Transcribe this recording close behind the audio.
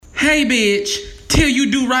Hey, bitch, till you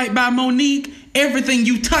do right by Monique, everything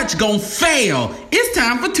you touch gon' fail. It's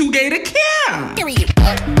time for Too Gay to Care. Period.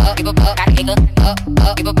 Give a fuck, got a nigga.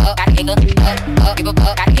 Give a fuck, got a nigga. Give a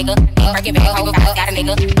fuck, got a nigga. Ain't give a fuck, got a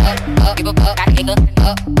nigga. Give a fuck, got a nigga.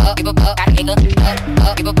 Give a fuck, got a nigga.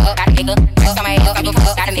 Give a fuck, got a nigga. Rest on my head, give a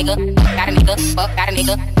fuck, got a nigga. Got a nigga, fuck, got a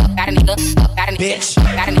nigga. Got a nigga, got a bitch.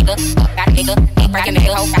 Got a nigga, got a nigga. Ain't give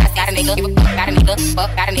a fuck, got a nigga. Give a fuck, got a nigga.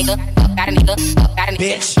 Fuck, got a nigga. Got a nigga, got a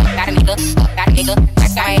bitch. Got a nigga, got a nigga.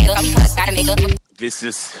 Rest on my head, got a nigga. This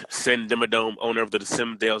is Sin Dimmadome, owner of the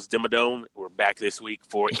Simdale's Dimmadome. We're back this week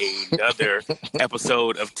for another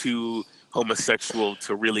episode of Too Homosexual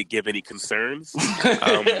to Really Give Any Concerns.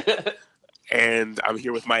 And I'm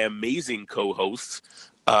here with my amazing co-hosts,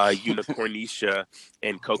 Unicornisha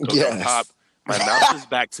and Coco Yes. Pop. My mouth is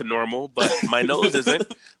back to normal, but my nose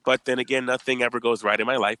isn't. But then again, nothing ever goes right in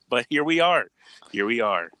my life. But here we are. Here we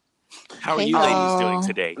are. How are you ladies doing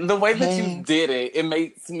today? The way that you did it,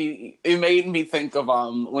 it made me think of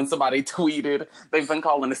when somebody tweeted they've been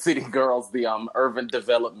calling the city girls the urban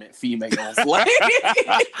development females. Like,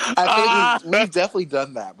 I think we've definitely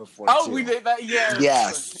done that before. oh, too. we did that, yeah.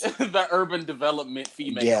 Yes. The urban development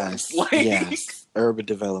females. Yes. Like, Yes. Urban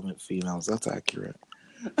development females. That's accurate.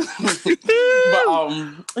 But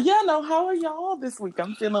yeah, no. How are y'all this week?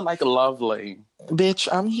 I'm feeling like lovely. Bitch,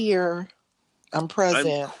 I'm here. I'm present.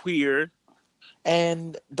 I'm queer.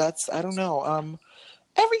 And that's, I don't know.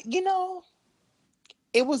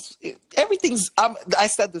 Everything's, I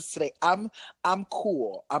said this today. I'm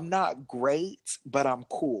cool. I'm not great, but I'm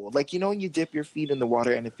cool. Like, when you dip your feet in the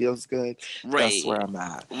water and it feels good. Right. That's where I'm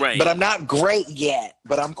at. Right. But I'm not great yet,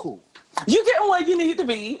 but I'm cool. You getting where you need to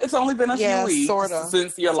be. It's only been a few weeks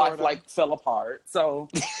since your life fell apart. So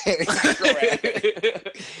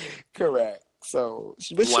correct. So,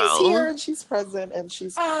 but she's here and she's present and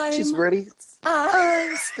she's ready.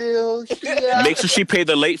 I'm still here. Make sure she pay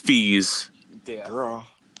the late fees. Yeah. Girl,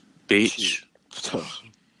 Bitch.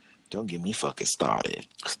 don't get me fucking started.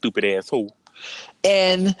 Stupid asshole.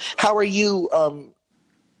 And how are you?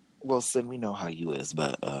 Wilson, we know how you is,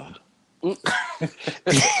 but I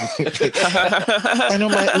know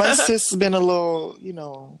my sis has been a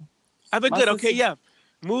little, I've been good. Okay, yeah.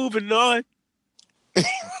 Moving on.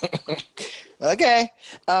 Okay.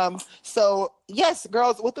 So yes,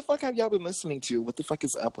 girls, what the fuck have y'all been listening to? What the fuck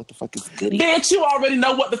is up? What the fuck is goody? Bitch, you already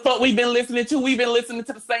know what the fuck we've been listening to. We've been listening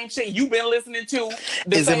to the same shit you've been listening to.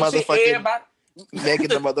 Is it same shit motherfucking everybody. Megan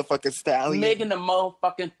the motherfucking Stallion? Megan the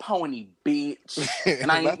motherfucking pony, bitch.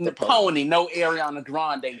 And I Not ain't the the pony, no Ariana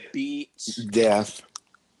Grande, bitch. Deaf.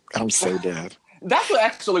 I'm so deaf. That's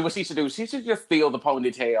what she should do. She should just steal the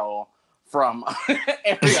ponytail from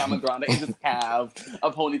Ariana Grande and just have a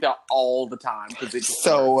ponytail all the time.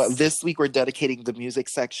 So this week we're dedicating the music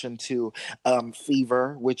section to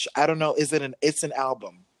Fever, which I don't know, it's an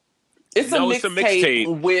album. It's a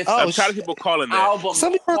mixtape with I'm tired of people calling that. album.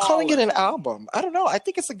 Some people are calling it an album. I don't know. I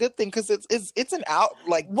think it's a good thing because it's an out.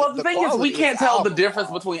 Like, well, the thing is, we can't tell album. the difference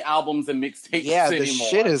between albums and mixtapes anymore. The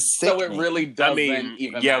shit is sickening. So it really doesn't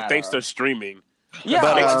even matter. Thanks to streaming. Yeah,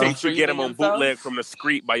 but mixtapes you get them on bootleg from the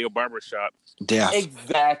street by your barbershop. Yeah,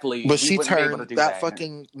 exactly. But she turned that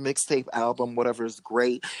fucking mixtape album, whatever, is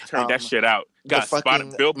great. Turn that shit out. Got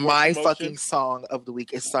spotted Billboard my promotion. fucking song of the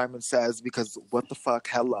week is Simon Says, because what the fuck,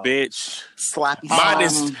 hello, bitch. Slappy.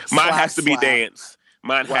 Mine has to be dance.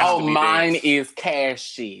 Mine has to be mine dance. is cash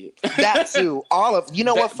shit. That too. All of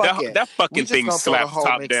what? Fuck it. That fucking thing slaps slaps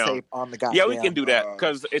top down. On the Yeah, we can do that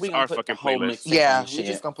because it's our fucking playlist. Yeah, we're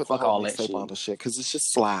just gonna put the whole that mixtape shit on the shit because it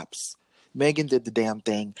just slaps. Megan did the damn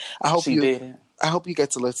thing. I hope she did it. I hope you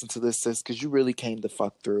get to listen to this, sis, because you really came the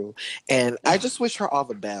fuck through. And I just wish her all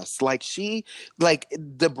the best. Like,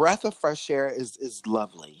 the breath of fresh air is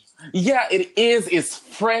lovely. Yeah, it is. It's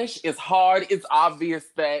fresh. It's hard. It's obvious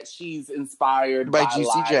that she's inspired by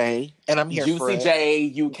Juicy J. And I'm here for it. Juicy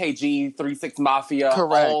J, UKG, 36 Mafia.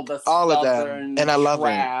 Correct. All of them. And I love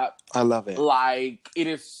rap. it. I love it. Like, it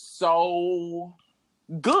is so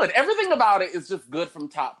good. Everything about it is just good from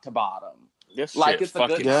top to bottom. This like shit it's a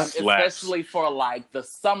good time, slaps. especially for like the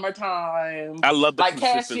summertime. I love the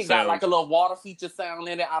Cash She got like a little water feature sound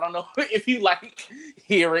in it. I don't know if you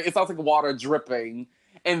hear it. It sounds like water dripping,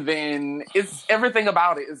 and then it's everything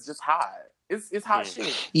about it is just hot. It's hot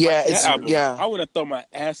shit. Yeah, I want to throw my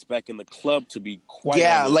ass back in the club to be quite.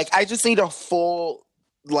 Yeah, honest. I just need a full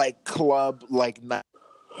club night.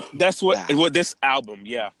 That's what this album.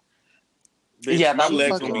 Yeah. Bitch, yeah, my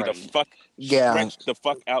legs will be the fuck stretched the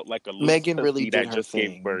fuck out like a little Megan really did that her just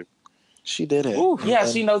thing. gave birth. She did it. Ooh, yeah,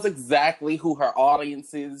 she knows exactly who her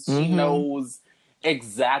audience is. Mm-hmm. She knows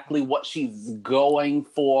exactly what she's going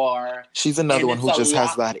for. She's another And one it's who a just has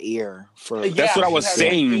lot- that ear for. Yeah, That's what I she was has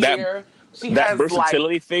saying. the ear. She That has,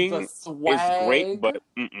 versatility like, thing the is swag. great, but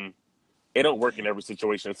it don't work in every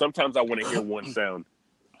situation. Sometimes I want to hear one sound.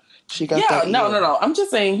 She got Yeah, that ear. no. I'm just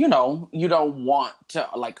saying, you don't want to,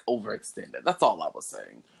 like, overextend it. That's all I was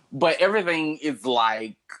saying. But everything is,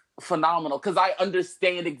 like, phenomenal because I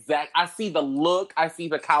understand I see the look, I see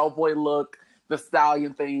the cowboy look, the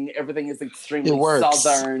stallion thing. Everything is extremely It works.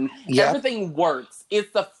 Southern. Yep. Everything works.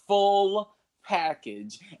 It's a full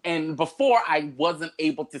package. And before I wasn't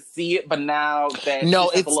able to see it, but now that No,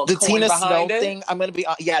 she has it's a little the coin Tina Snow behind it. thing. I'm gonna be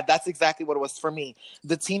yeah, that's exactly what it was for me.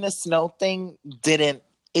 The Tina Snow thing didn't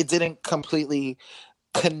completely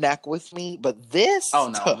connect with me, but this Oh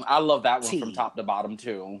no, I love that one T. from top to bottom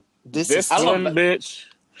too. This This is one, that. bitch.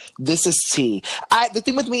 This is T. The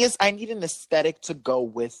thing with me is I need an aesthetic to go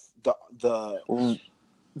with the.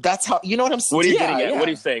 That's how, you know what I'm saying? What are you Yeah, getting at? yeah. What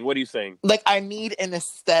are you saying? What are you saying? Like, I need an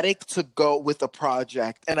aesthetic to go with a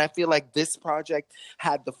project, and I feel like this project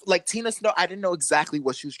had like Tina Snow. I didn't know exactly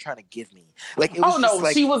what she was trying to give me. Like, it was just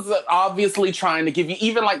like, she was obviously trying to give you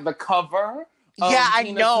even like the cover. Yeah, I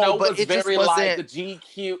Tina know, Snow but was it just very wasn't. like the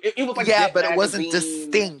GQ. It was like yeah, Jet but it wasn't magazine.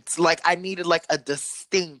 distinct. Like, I needed like a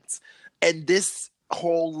distinct, and this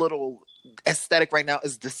whole little aesthetic right now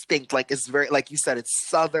is distinct. Like, it's very, like you said, it's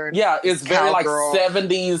Southern. Yeah, it's very cowgirl. like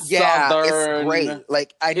 70s Yeah, Southern. it's great.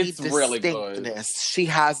 Like, I need It's really distinctness. good. She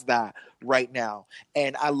has that right now,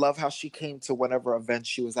 and I love how she came to whatever event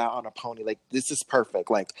she was out on a pony. Like, this is perfect.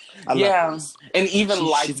 Like, I love this. And even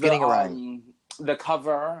She's getting it right. the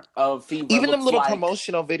cover of Fever, Even them looks little like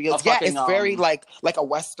promotional videos. a Yeah, fucking, it's very like a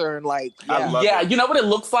Western, like, I love yeah, it. you know what it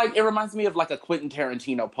looks like? It reminds me of like a Quentin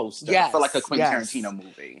Tarantino poster Yes, for like a Quentin yes. Tarantino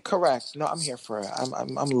movie. Correct. No, I'm here for it.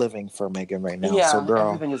 I'm living for Megan right now. Yeah, So, girl,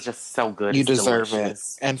 everything is just so good. you It's deserve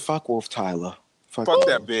delicious. it. And fuck Wolf Tyler. Fuck her.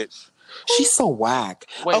 that bitch. She's so whack.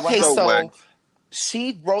 Wait, Okay, So so whack.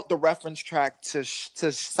 she wrote the reference track to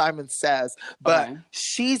Simon Says, but Okay.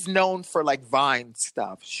 she's known for like Vine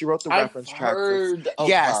stuff. She wrote the I've reference track. heard of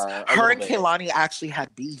Yes, her a her little and bit. Kehlani actually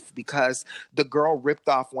had beef because the girl ripped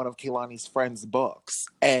off one of Kehlani's friends' books,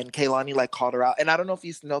 and Kehlani like called her out. And I don't know if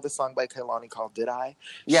you know the song by Kehlani called "Did I?"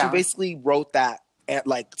 Yeah. She basically wrote that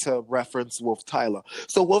like to reference Wolf Tyler.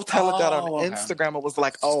 So Wolf Tyler got on okay. Instagram and was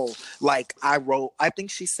like, "Oh, like I wrote." I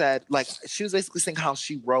think she said like she was basically saying how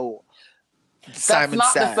she wrote. That's Simon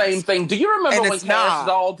not Says. the same thing. Do you remember And when it's Cash not.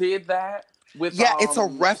 Doll did that? With, Yeah, it's a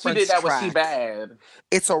reference She did that with She track. Bad.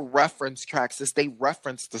 It's a reference track, since they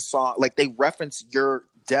reference the song, like they reference your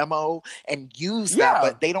demo and use Yeah. that,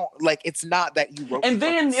 but they don't like. It's not that you wrote. And the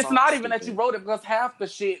then fucking it's song, not even that you stupid. wrote it because half the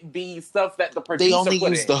shit be stuff that the producer They only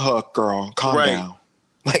put use in. the hook, girl. Calm Right. down.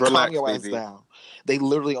 Like, Relax, calm your ass baby. down. They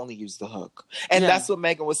literally only use the hook. And Yeah. that's what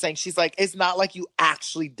Megan was saying. She's like, it's not like you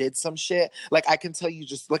actually did some shit. Like, I can tell you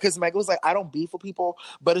just, because Megan was like, I don't beef with people,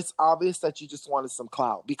 but it's obvious that you just wanted some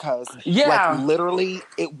clout because, Yeah. like, literally,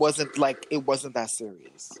 it wasn't that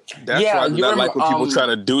serious. That's Yeah, why I do you not like when people remember, try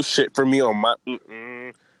to do shit for me on my.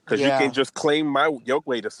 Because Yeah. you can just claim your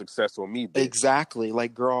way to success on me, bitch. Exactly.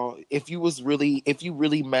 Like, girl, if you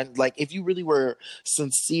really meant, like, if you really were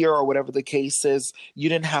sincere or whatever the case is, you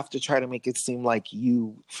didn't have to try to make it seem like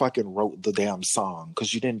you fucking wrote the damn song,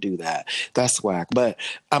 because you didn't do that. That's whack. But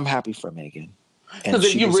I'm happy for Megan. And Because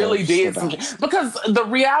if she you really deserves did the some, best. because the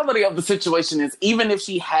reality of the situation is, even if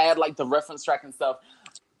she had like the reference track and stuff,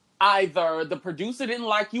 either the producer didn't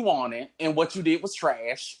like you on it and what you did was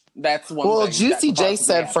trash. That's one Well, thing. Juicy that could J possibly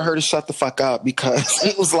said for happen. her to shut the fuck up because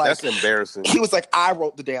he was like, That's embarrassing. he was like, I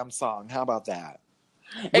wrote the damn song. How about that?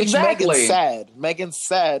 Which Exactly. Megan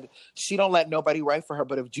said she don't let nobody write for her.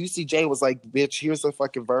 But if Juicy J was like, bitch, here's the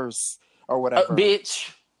fucking verse or whatever.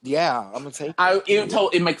 Bitch. Yeah, I'm gonna take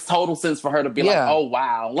it. It makes total sense for her to be Yeah. like, oh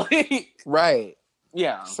wow. Like, Right.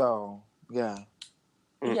 yeah. So, yeah.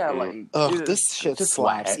 Yeah, like Ugh, this shit just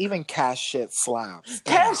slaps. whack. Even Cash shit slaps.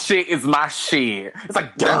 Cash shit is my shit. It's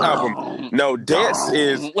like That dun, album. No, Dance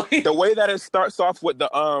is Like- the way that it starts off with the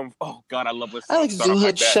oh god, I love what I like to do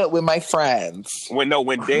hood shit with my friends. When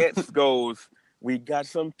Dance goes, we got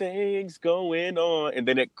some things going on, and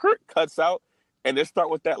then it cuts out, and they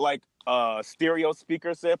start with that like stereo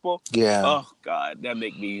speaker sample. Yeah. Oh god, that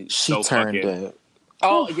make me She so turned fucking. it.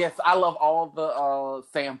 Oh yes, I love all the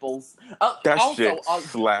samples. That also, shit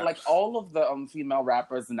slaps. like all of the female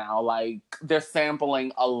rappers now, like they're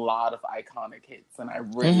sampling a lot of iconic hits, and I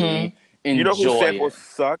really enjoy You know who samples it.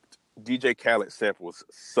 sucked? DJ Khaled samples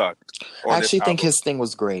sucked. I actually think his thing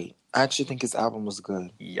was great. I actually think his album was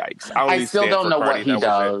good. Yikes! I still don't know what he That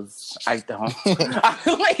does. I don't.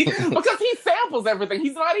 Because he samples everything.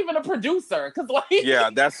 He's not even a producer. Cause like, yeah,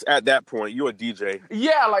 that's at that point. You a DJ.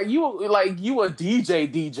 Yeah, you a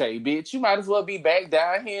DJ, bitch. You might as well be back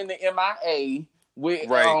down here in the MIA with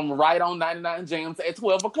right on 99 Jams at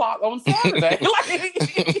 12 o'clock on Saturday.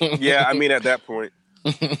 Yeah, I mean at that point.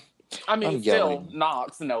 I mean, still,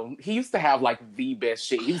 Knox, no. He used to have, the best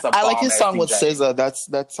shit. He was I like his song with SZA.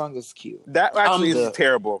 That song is cute. That actually is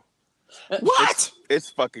terrible. What?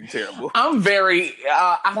 It's fucking terrible. I'm very...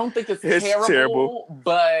 I don't think it's terrible,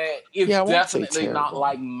 but it's definitely not,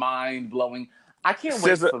 mind-blowing. I can't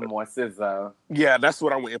wait for more SZA. Yeah, that's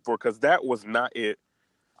what I'm waiting for, because that was not it.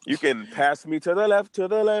 You can pass me to the left.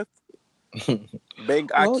 Bang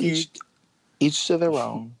aquí. Each to their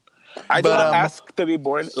own. I don't ask to be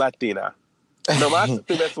born Latina. No más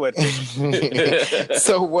tu suerte.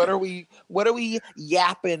 So what are we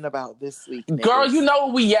yapping about this week? Niggas? Girl, you know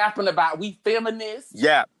what we yapping about. We feminists.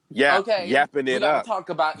 Yeah. Okay. Yapping it up. Talk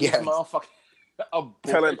about this motherfucking abortion.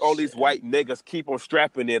 Telling all these white niggas keep on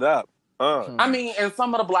strapping it up. I mean, and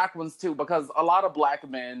some of the black ones too, because a lot of black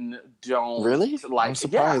men don't really. I'm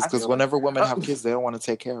surprised because whenever women have kids, they don't want to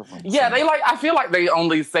take care of them. Yeah, so. I feel like they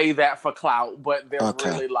only say that for clout, but they're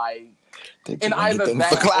really and either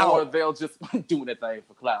that or they'll just doing a thing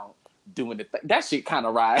for clout. Doing the thing. That shit kind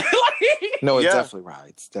of rides. No, it definitely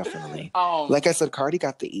rides. Definitely. Like I said, Cardi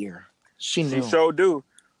got the ear. She knew. She sure do.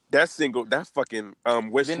 That single, that fucking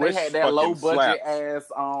wish. Then they had that low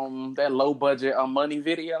budget money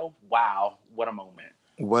video. Wow, what a moment!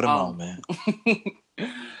 What a moment!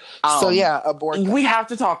 So abortion. We have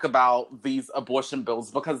to talk about these abortion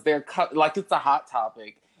bills because they're it's a hot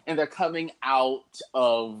topic, and they're coming out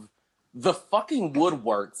of the fucking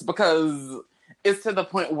woodworks because it's to the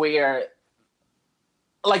point where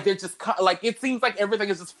they're just it seems like everything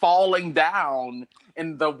is just falling down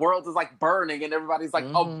and the world is burning and everybody's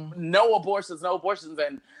oh, no abortions.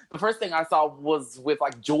 And the first thing I saw was with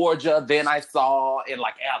Georgia, then I saw in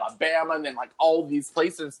Alabama, and then all these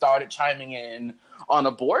places started chiming in on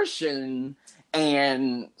abortion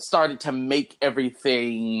and started to make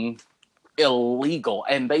everything illegal.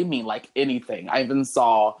 And they mean anything. I even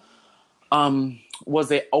saw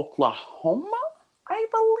was it Oklahoma, I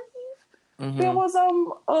believe? Mm-hmm. There was a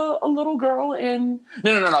little girl in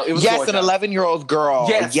no. It was Georgia. An 11-year-old girl.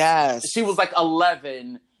 Yes, she was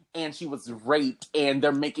 11 and she was raped, and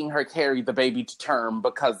they're making her carry the baby to term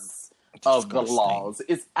because of the laws.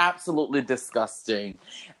 It's absolutely disgusting,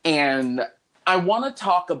 and I want to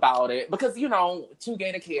talk about it because Too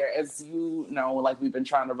Gay to Care, as you know, we've been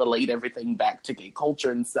trying to relate everything back to gay culture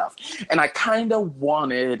and stuff, and I kind of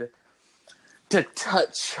wanted to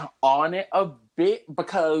touch on it a bit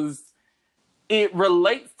because it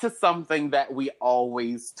relates to something that we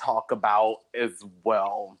always talk about as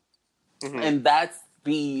well. Mm-hmm. And that's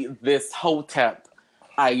this Hotep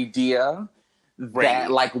idea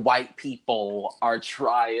that white people are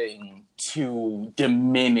trying to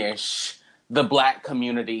diminish the black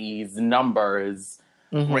community's numbers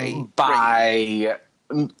by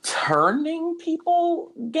turning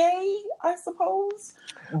people gay, I suppose.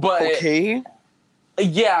 But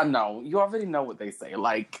yeah, no, you already know what they say.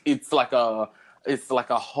 It's like a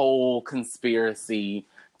whole conspiracy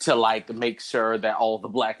to make sure that all the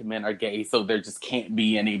black men are gay, so there just can't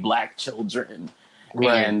be any black children.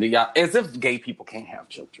 Right. And as if gay people can't have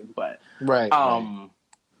children, but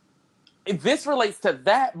this relates to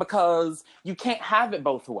that because you can't have it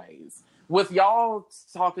both ways. With y'all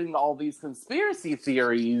talking all these conspiracy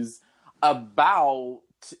theories about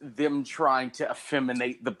them trying to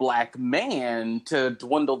effeminate the black man to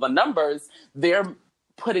dwindle the numbers, they're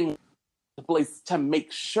putting place to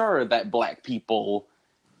make sure that black people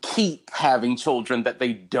keep having children that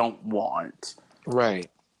they don't want. Right.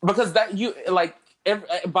 Because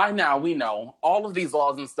by now we know all of these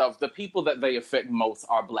laws and stuff, the people that they affect most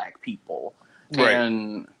are black people. Right.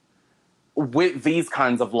 And with these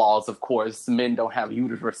kinds of laws, of course, men don't have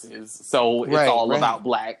uteruses. So it's all about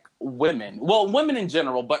black women. Well, women in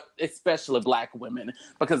general, but especially black women,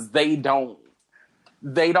 because they don't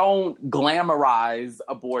glamorize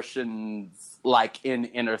abortions in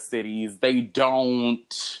inner cities. They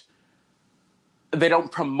don't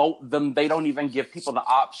promote them. They don't even give people the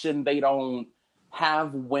option. They don't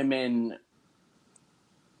have women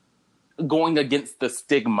going against the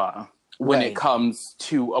stigma when it comes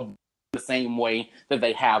to the same way that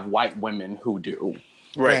they have white women who do.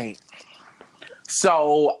 Right.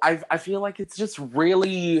 So I feel like it's just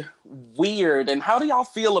really weird. And how do y'all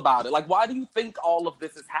feel about it? Why do you think all of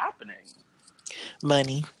this is happening?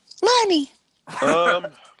 Money.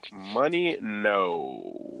 Money?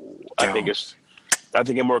 No. I Don't.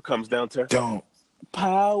 think it more comes down to Don't.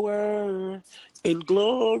 power and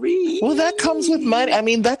glory. Well, that comes with money. I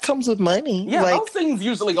mean, that comes with money. Yeah, like, those things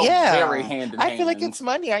usually go very hand in hand. I feel like it's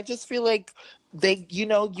money. I just feel like they,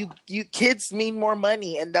 you kids mean more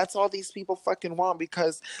money, and that's all these people fucking want.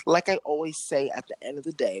 Because, like I always say, at the end of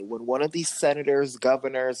the day, when one of these senators,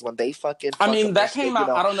 governors, when they fucking, I mean, that shit, came out.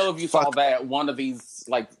 I don't know if you saw that. One of these,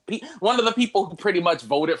 one of the people who pretty much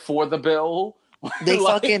voted for the bill. They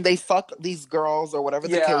they fuck these girls or whatever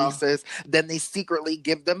the case is. Then they secretly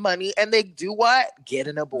give them money, and they do what? Get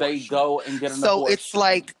an abortion. They go and get an abortion. So it's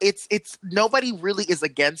like it's nobody really is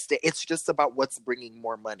against it. It's just about what's bringing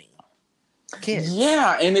more money. Kids.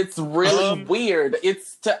 Yeah, and it's really weird.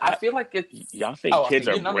 I feel like it's. Y'all think kids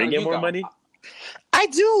are bringing more money? I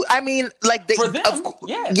do. I mean, like for them.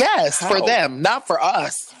 Yes, How? for them, not for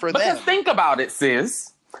us. For them. Because think about it,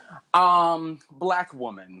 sis. Black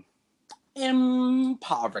woman. In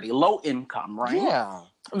poverty, low income, right? Yeah.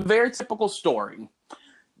 Very typical story.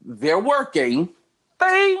 They're working.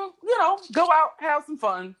 They, go out, have some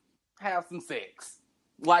fun, have some sex,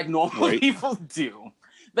 like normal people do.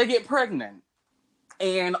 They get pregnant.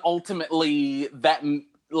 And ultimately, that,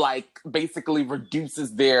 basically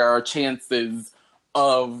reduces their chances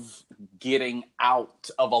of getting out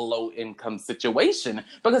of a low income situation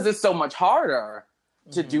because it's so much harder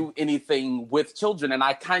to do anything with children. And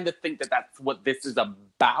I kind of think that that's what this is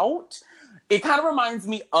about. It kind of reminds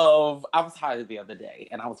me of, I was high the other day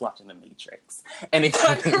and I was watching The Matrix. And it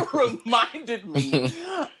kind of reminded me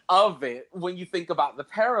of it when you think about the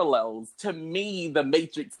parallels. To me, The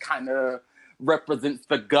Matrix kind of represents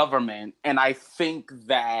the government. And I think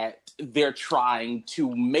that they're trying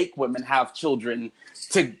to make women have children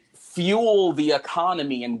to fuel the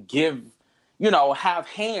economy and give, have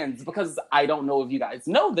hands, because I don't know if you guys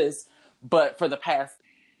know this, but for the past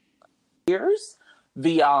years,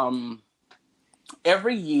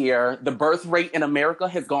 every year, the birth rate in America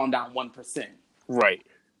has gone down 1%. Right.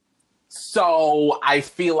 So I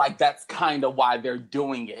feel like that's kind of why they're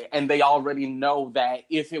doing it. And they already know that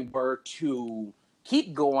if it were to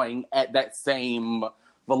keep going at that same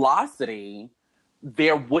velocity,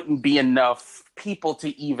 there wouldn't be enough people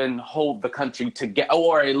to even hold the country together,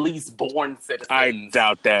 or at least born citizens. I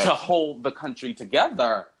doubt that. To hold the country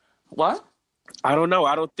together. What? I don't know.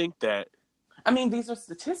 I don't think that. I mean, these are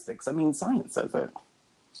statistics. I mean, science says it.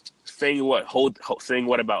 Saying what? Saying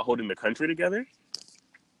what about holding the country together?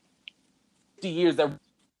 50 years that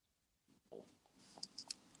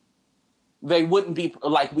they wouldn't be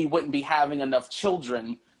we wouldn't be having enough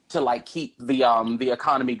children to keep the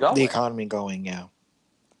economy going. The economy going, yeah.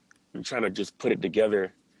 I'm trying to just put it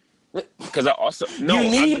together because I also you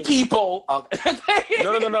need people.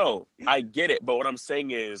 No. I get it, but what I'm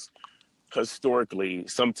saying is, historically,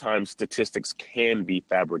 sometimes statistics can be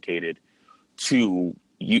fabricated to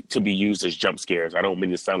be used as jump scares. I don't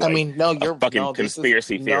mean to sound like you're a fucking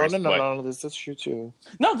conspiracy theorist. No, this is true too.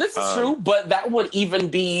 No, this is true, but that would even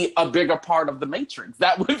be a bigger part of the Matrix.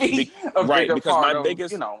 That would be a bigger part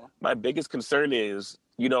my biggest concern is,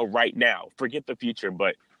 right now, forget the future,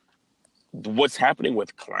 but what's happening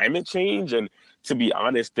with climate change. And to be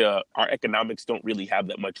honest, our economics don't really have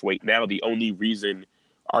that much weight now. The only reason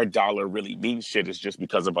our dollar really means shit is just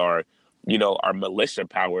because of our militia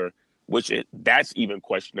power, that's even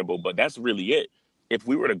questionable, but that's really it. If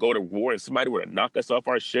we were to go to war and somebody were to knock us off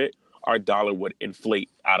our shit, our dollar would inflate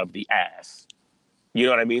out of the ass. You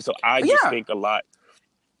know what I mean? So I just think a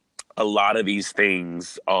lot of these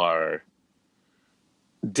things are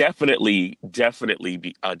definitely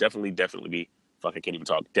be fuck, I can't even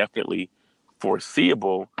talk. Definitely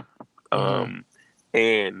foreseeable,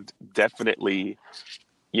 and definitely,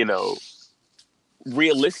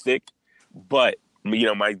 realistic. But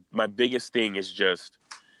my biggest thing is just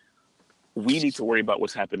we need to worry about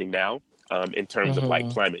what's happening now, in terms of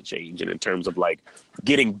climate change and in terms of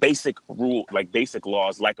getting basic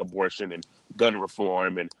laws like abortion and gun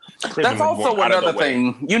reform and prison That's also reform out of another the way.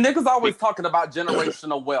 thing. You niggas always talking about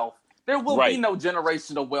generational wealth. There will be no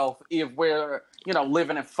generational wealth if we're,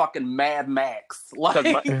 living in fucking Mad Max.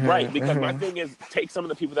 Because my thing is, take some of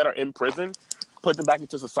the people that are in prison, put them back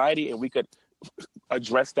into society, and we could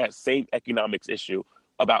address that same economics issue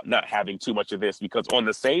about not having too much of this. Because on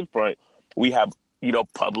the same front, we have,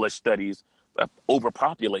 published studies of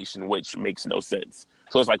overpopulation, which makes no sense.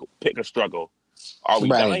 So it's pick a struggle. Are we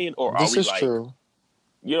dying or are we true.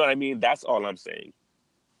 You know what I mean? That's all I'm saying.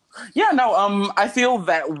 Yeah, no, I feel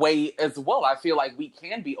that way as well. I feel like we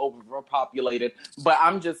can be overpopulated, but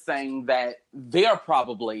I'm just saying that they're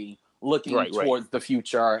probably looking towards the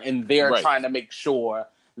future, and they're trying to make sure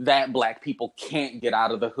that Black people can't get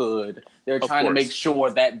out of the hood. They're Of trying to course. make sure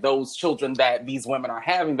that those children that these women are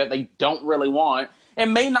having that they don't really want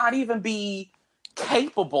and may not even be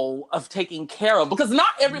capable of taking care of, because not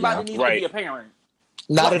everybody needs to Right. be a parent.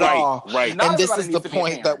 Not at Right, all. right. Not And this everybody is the needs to be a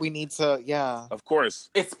point parent. that we need to, yeah. Of course.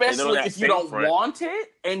 Especially that if you same don't front. want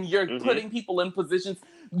it and you're Mhm. putting people in positions.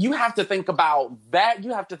 You have to think about that.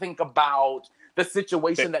 You have to think about the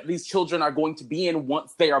situation that these children are going to be in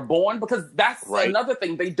once they are born, because that's Right. another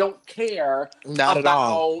thing. They don't care Not at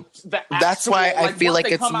all. about the That's why actual, I feel once like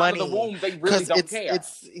they it's come out of money. the womb, they really don't care.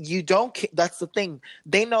 It's you don't. That's the thing.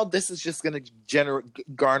 They know this is just going to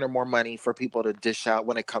garner more money for people to dish out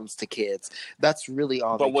when it comes to kids. That's really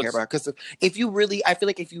all But they care what's- about. Because if you really, I feel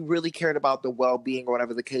like if you really cared about the well-being or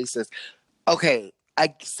whatever the case is, okay.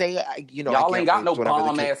 I say, Y'all I get ain't got raped, no whatever the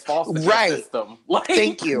bomb case- ass foster care Right. system. Like,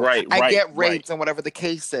 Thank you. Right, I right, get right. raped and whatever the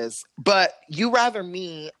case is, but you rather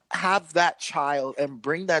me have that child and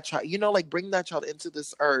bring that child, bring that child into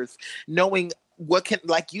this earth, knowing what can,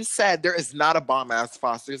 like you said, there is not a bomb ass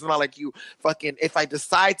foster. It's not like you fucking, if I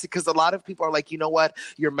decide to, because a lot of people are like, you know what,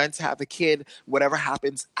 you're meant to have a kid. Whatever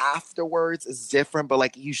happens afterwards is different, but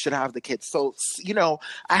like you should have the kid. So,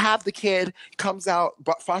 I have the kid, comes out,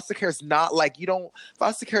 but foster care is not like,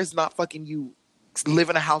 foster care is not fucking you live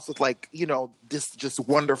in a house with this just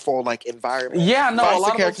wonderful environment. yeah, no, a Foster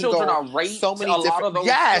lot of care those can children go are raped. so many a lot different- of those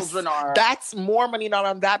Yes, children are. That's more money, not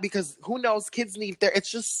on that, because who knows, kids need it's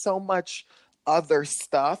just so much other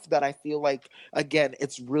stuff that I feel like, again,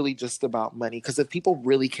 it's really just about money. Because if people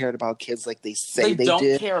really cared about kids like they say they don't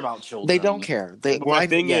did, care about children. they don't care. The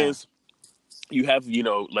thing is, you have,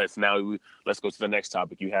 let's go to the next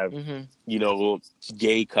topic. You have, Mhm.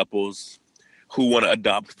 gay couples who want to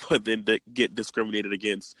adopt, but then they get discriminated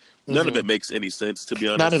against. None of it makes any sense, to be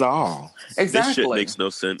honest. Not at all. This shit Exactly. makes no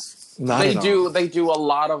sense. Not they at do all. they do a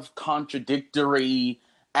lot of contradictory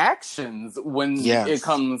actions when Yes. it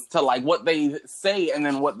comes to what they say and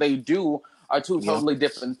then what they do are two Yep. totally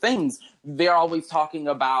different things. They're always talking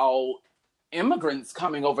about immigrants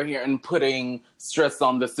coming over here and putting stress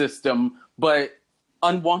on the system, but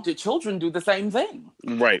unwanted children do the same thing.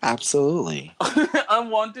 Right. Absolutely.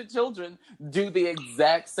 Unwanted children do the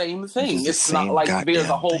exact same thing. Do the It's not same like there's a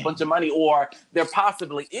goddamn whole thing. bunch of money, or there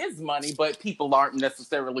possibly is money, but people aren't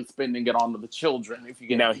necessarily spending it on the children. If you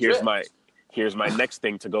get Now the here's my next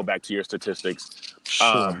thing to go back to your statistics.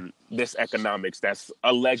 Sure. This economics that's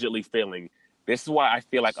allegedly failing. This is why I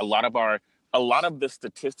feel like a lot of the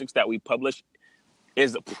statistics that we publish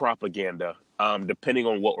is propaganda, depending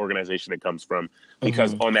on what organization it comes from.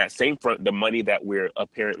 Because on that same front, the money that we're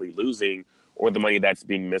apparently losing, or the money that's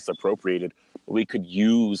being misappropriated, we could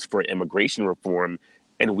use for immigration reform,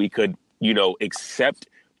 and we could, accept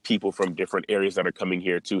people from different areas that are coming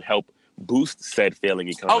here to help boost said failing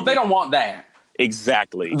economy. Oh, they don't want that.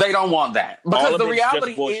 Exactly. They don't want that. All Because of the it's just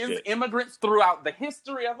reality is bullshit. immigrants throughout the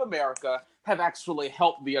history of America have actually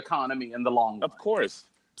helped the economy in the long run. Of course.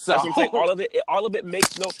 So That's what I'm saying. All of it makes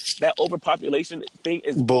that overpopulation thing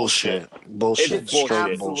is Bullshit. Bullshit. It's bullshit.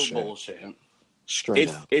 Straight absolute bullshit. bullshit. Straight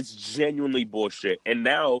up. It's genuinely bullshit. And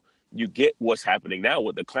now you get what's happening now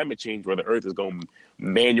with the climate change, where the earth is going to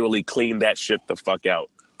manually clean that shit the fuck out.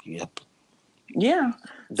 Yep. Yeah.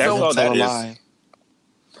 That's So- all that Tell a is. lie.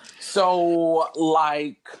 So,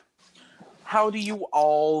 how do you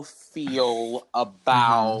all feel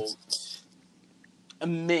about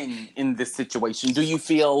men in this situation? Do you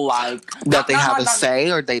feel like That they have a not-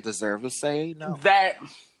 say or they deserve a say? No. that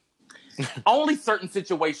only certain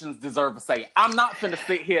situations deserve a say? I'm not going to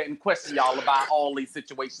sit here and question y'all about all these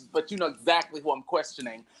situations, but you know exactly who I'm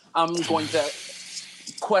questioning. I'm going to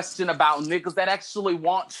question about niggas that actually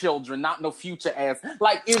want children, not no future ass.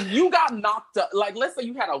 Like, if you got knocked up, let's say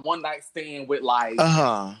you had a one night stand with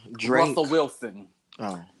Drake. Russell Wilson.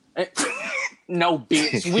 Oh. No,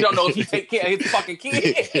 bitch. We don't know if he take care of his fucking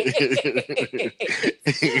kid.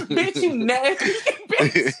 Bitch, you nasty.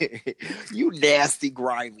 Bitch. You nasty,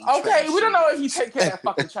 grimy. Okay, trash we don't know shit. if he take care of that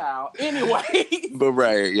fucking child. Anyway. But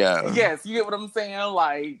right, yeah. Yes, you get what I'm saying?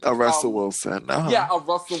 Like A Russell Wilson. Uh-huh. Yeah, a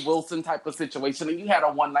Russell Wilson type of situation. And you had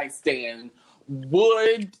a one night stand.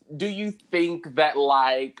 Do you think that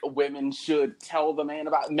women should tell the man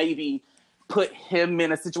about, maybe put him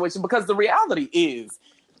in a situation? Because the reality is,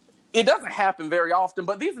 it doesn't happen very often,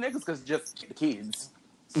 but these niggas could just get the kids.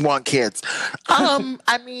 Want kids.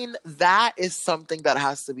 I mean, that is something that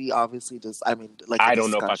has to be obviously just, I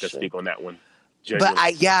don't know if I could speak on that one. But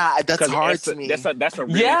that's 'Cause hard to me. That's a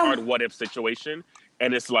really hard what if situation.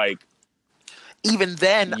 And it's like, even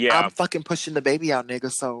then, Yeah. I'm fucking pushing the baby out,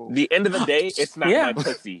 nigga. So The end of the day, it's not Yeah. my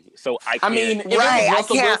pussy. So I I can't. mean, if Right, it I was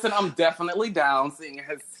Russell can't- Wilson, I'm definitely down, seeing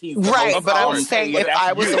as he's the right, most but I'm course. saying paid. if That's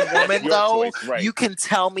I was you. a woman, That's your though, choice, right. you can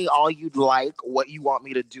tell me all you'd like, what you want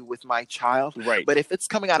me to do with my child. Right. But if it's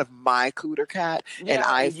coming out of my cooter cat and Yeah,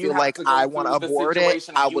 I and you feel have like to go I want to through the abort it,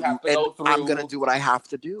 situation, I and you would, have to and go I'm gonna through do what I have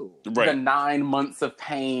to do. the Right. 9 months of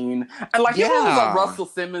pain. And like, if it was Yeah. a Russell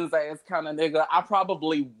Simmons ass kind of nigga, I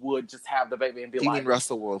probably would just have the baby and be You like, mean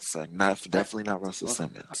Russell Wilson? Definitely not Russell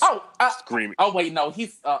Simmons. Screaming. Oh wait, no,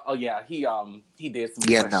 he's he did some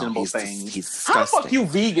Yeah, no, questionable he's things. he's How the fuck disgusting. you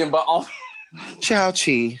vegan, but all Chow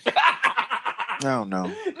Chi. I don't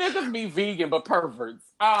know. niggas be vegan but perverts.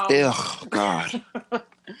 Ugh, God.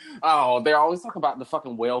 Oh, they're always talking about the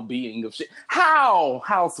fucking well-being of shit. How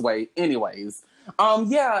Sway? Anyways,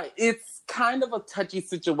 yeah, it's kind of a touchy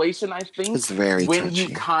situation. I think It's very when touchy. you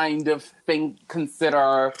kind of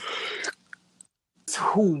consider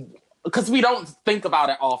who. Because we don't think about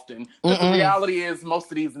it often. But the reality is, most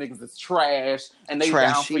of these niggas is trash, and they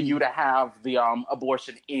down Trashy. for you to have the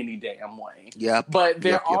abortion any damn way. Yep. But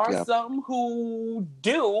there Yep. are some who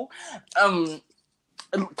do,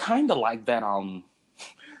 kind of like that.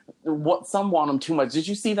 What some want them too much. Did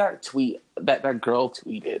you see that tweet that girl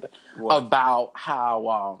tweeted about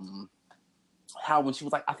how when she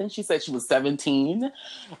was like, I think she said she was 17,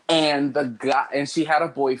 and the guy, and she had a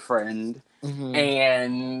boyfriend. Mm-hmm.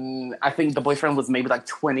 And I think the boyfriend was maybe like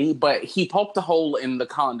 20, but he poked a hole in the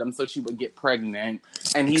condom so she would get pregnant.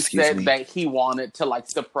 And he Excuse said me. that he wanted to like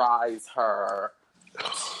surprise her.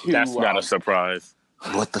 That's not a surprise.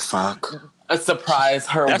 What the fuck? Surprise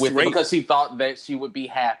her That's with it rape. because she thought that she would be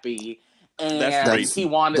happy. And That's he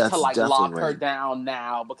wanted to that's like lock definitely her rape. down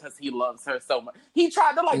now because he loves her so much. He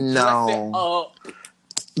tried to like dress it No. up.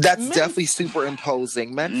 That's Men- definitely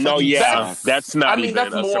superimposing. Men No, fucking yeah, suck. that's not I mean, even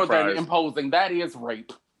that's a more surprise. than imposing. That is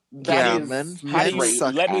rape. Yeah, That is men- How do men you rape.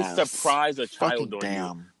 suck let me ass. surprise a child Fucking on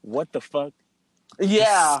damn. you? What the fuck?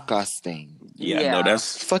 Yeah. Disgusting. Yeah, Yeah. no,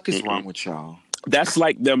 that's The fuck is wrong with y'all? that's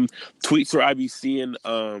like them tweets where I be seeing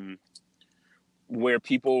where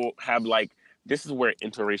people have like, this is where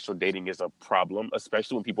interracial dating is a problem,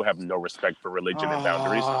 especially when people have no respect for religion and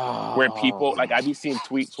boundaries. Where people like, I be seeing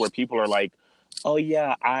tweets where people are like, oh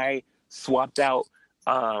yeah, I swapped out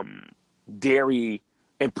dairy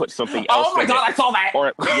and put something else Oh my in god, it. I saw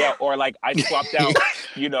that. Or like I swapped out,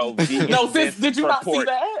 vegan No, sis, this did you for not see pork.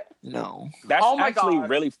 that? No. That's Oh my actually God.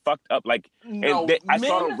 really fucked up. Like, No, I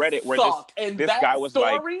saw it men on Reddit where suck, and this that guy was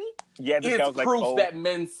like, story this is guy was like, proof oh, that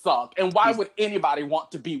men suck. And why He's- would anybody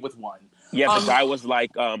want to be with one? yeah, the guy was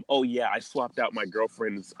like, oh yeah, I swapped out my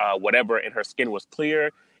girlfriend's whatever, and her skin was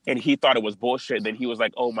clear, and he thought it was bullshit. Then he was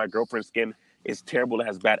like, oh, my girlfriend's skin is terrible. It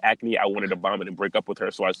has bad acne. I wanted to vomit and break up with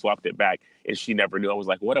her, so I swapped it back, and she never knew. I was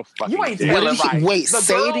like, what a fucking You ain't dick. telling did he- right. wait, the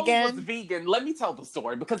say it girl again? was vegan. Let me tell the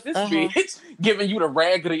story because this Uh-huh. bitch giving you the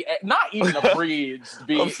raggedy, not even a bridge,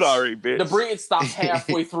 bitch. I'm sorry, bitch. The bridge stopped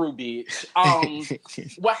halfway through, bitch.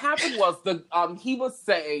 What happened was he was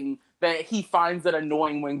saying that he finds it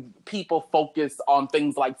annoying when people focus on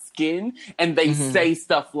things like skin and they say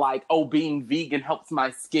stuff like, oh, being vegan helps my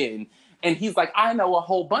skin. And he's like, I know a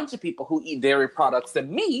whole bunch of people who eat dairy products and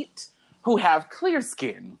meat who have clear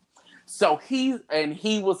skin. So he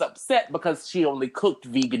was upset because she only cooked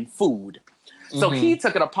vegan food. So he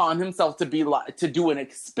took it upon himself to do an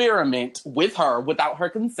experiment with her without her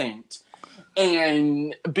consent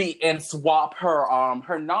and swap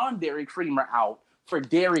her non-dairy creamer out for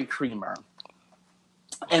dairy creamer.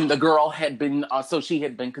 And the girl had been she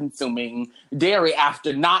had been consuming dairy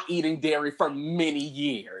after not eating dairy for many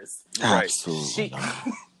years. Absolutely.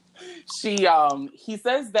 He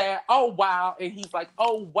says that, oh wow, and he's like,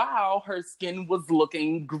 oh wow, her skin was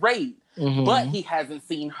looking great. But he hasn't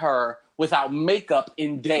seen her without makeup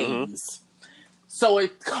in days. So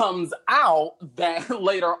it comes out that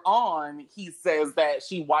later on, he says that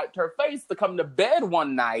she wiped her face to come to bed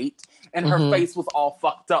one night, and her face was all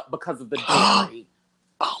fucked up because of the dairy.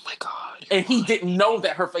 Oh my god. And he didn't know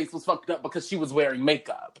that her face was fucked up because she was wearing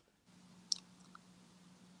makeup.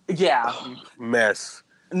 Yeah. Mess.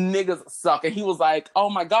 Niggas suck. And he was like, oh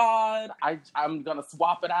my god, I'm gonna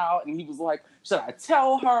swap it out. And he was like, should I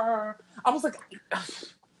tell her? I was like, I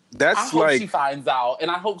That's hope like she finds out, and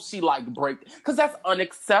I hope she like because that's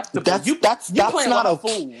unacceptable. That's playing not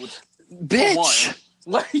with a food, for bitch. one.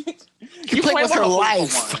 Like You playing with her food, for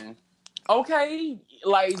life. one. Okay,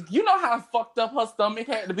 like you know how fucked up her stomach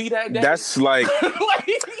had to be that day. that's like like,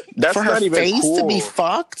 that's For her not even face cool. to be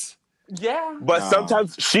fucked? yeah. But No.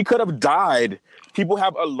 sometimes she could have died. People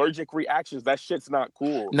have allergic reactions. That shit's not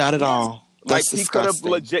cool. Not at all. Like, That's he could have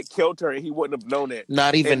disgusting. legit killed her and he wouldn't have known it.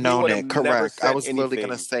 Not even And he known would have it. never Correct. I said was literally anything.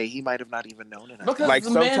 gonna say he might have not even known it. Because Like, the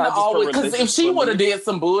men sometimes it's for always, because if religious she would have belief. did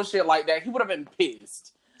some bullshit like that, he would have been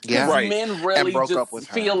pissed. Yeah. Because Right. men really broke just up with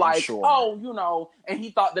her, feel I'm like, sure. oh, you know, and he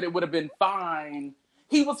thought that it would have been fine.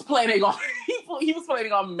 He was planning on he was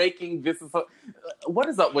planning on making this is what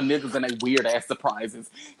is up with niggas and their weird ass surprises.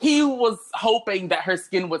 He was hoping that her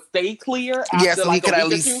skin would stay clear after Yeah, so like he could a at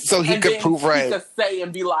week or least two, so he and could then prove right. He could say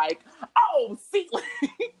and be like, oh, see,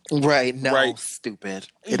 Right. No, Right. stupid.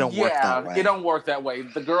 It don't work that way. It don't work that way.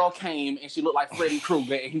 The girl came and she looked like Freddy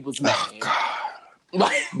Krueger and he was mad. Oh, God.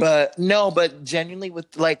 Like, But genuinely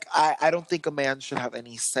with like I don't think a man should have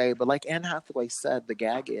any say, but like Anne Hathaway said, the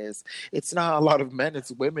gag is it's not a lot of men, it's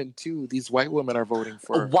women too. These white women are voting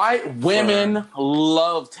for white women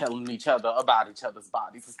love telling each other about each other's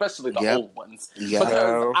bodies, especially the Yep. old ones. Yeah.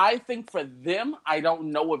 Because I think for them, I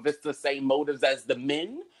don't know if it's the same motives as the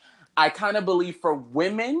men. I kind of believe for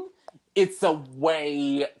women, it's a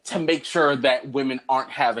way to make sure that women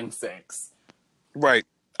aren't having sex. Right.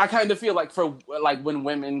 I kind of feel like for like when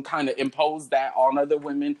women kind of impose that on other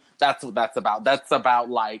women, that's what that's about. That's about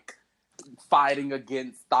like fighting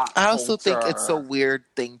against thought. I also think culture. it's a weird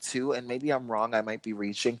thing too, and maybe I'm wrong, I might be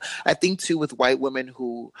reaching. I think too with white women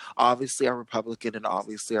who obviously are Republican and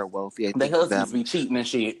obviously are wealthy, I the think husbands them be cheating and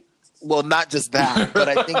shit. well, not just that, but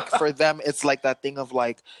I think for them it's like that thing of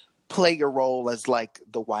like play your role as like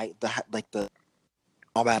the white the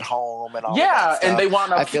I'm at home and all Yeah, that and they stuff.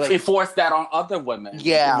 want I to feel like enforce that on other women.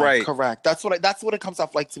 yeah, Right. correct. That's what it comes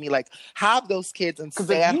off like to me. Like have those kids and 'Cause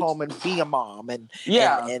stay if at you- home and be a mom and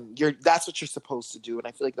Yeah. and you're that's what you're supposed to do. And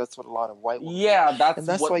I feel like that's what a lot of white women Yeah, that's and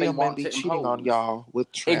that's what why they your men want be to cheating impose. on y'all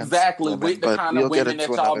with trans Exactly, women, with the but kind we'll of get women that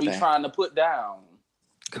into y'all another be day. trying to put down.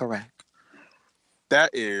 Correct.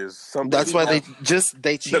 That is something. That's why they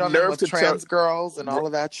cheat The on them nerve with to trans tell- girls and all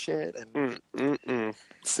of that shit. And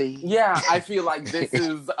see, Yeah, I feel like this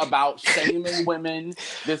is about shaming women.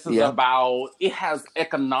 This is Yep. about, it has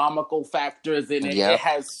economical factors in it. Yep. It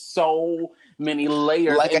has so many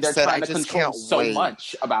layers, Like and I they're said, trying I to just control can't so wait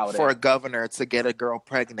much about for a it. governor to get a girl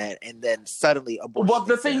pregnant and then suddenly abortion. Well,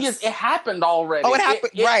 the thing is, exists. it happened already. Oh, it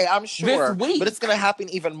happened, right? I'm sure, week but it's gonna happen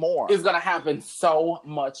even more. It's gonna happen so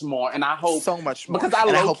much more, and I hope so much more because I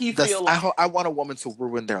And low-key hope feel I want a woman to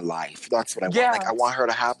ruin their life. That's what I want. Yeah. Like I want her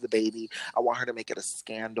to have the baby. I want her to make it a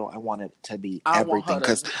scandal. I want it to be I want everything her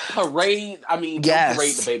because to parade. I mean, Yes. don't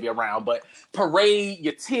parade the baby around, but parade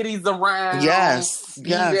your titties around. Yes,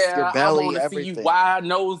 Be yes, there. your belly, I want to see everything. you wide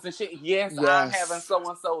nose and shit. Yes, I'm Yes. having so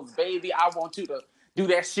and so's baby. I want you to do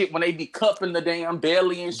that shit when they be cupping the damn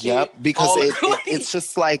belly and shit. Yep, because All it's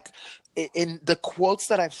just like in the quotes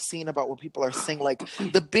that I've seen about what people are saying, like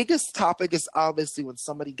the biggest topic is obviously when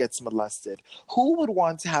somebody gets molested. Who would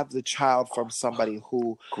want to have the child from somebody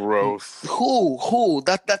who Gross.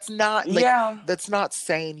 that's not like Yeah. that's not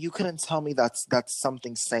sane. You couldn't tell me that's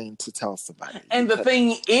something sane to tell somebody. And You the couldn't.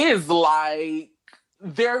 thing is, like,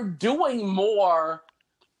 they're doing more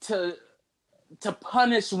to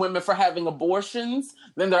punish women for having abortions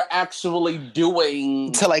than they're actually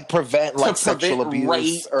doing to like prevent like sexual prevent abuse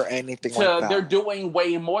rape, or anything like that. they're doing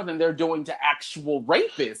way more than they're doing to actual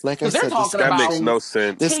rapists. Like I 'Cause they're said, talking That about makes no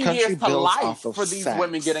sense. This 10 country years to builds life off of for these sex.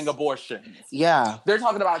 women getting abortions. Yeah. They're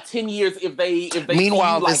talking about 10 years if they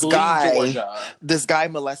Meanwhile, see, like, this leave guy- Georgia. This guy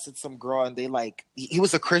molested some girl, and they like he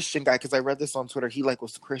was a Christian guy because I read this on Twitter. He like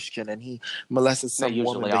was Christian, and he molested some They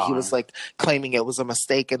woman, usually but he are. was like claiming it was a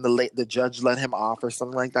mistake, and the judge let him off or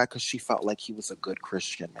something like that because she felt like he was a good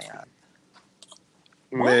Christian man.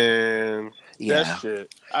 Man, Yeah, that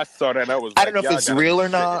shit. I saw that. And I was. I Like, don't know if y'all it's gotta real be or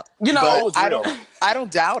not. You know, but it was I real.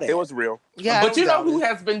 don't doubt it. It was real. Yeah, I But don't you know doubt who it.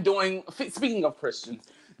 has been doing, speaking of Christians,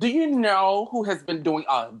 do you know who has been doing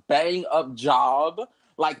a bang up job,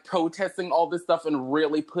 like protesting all this stuff and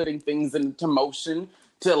really putting things into motion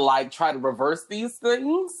to like try to reverse these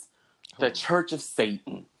things? The Church of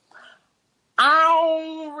Satan. I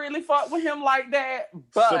don't really fuck with him like that,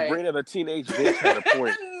 but Sabrina the teenage bitch had a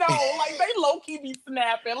point. no, like they low key be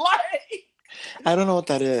snapping. Like, I don't know what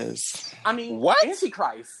that is. I mean, What?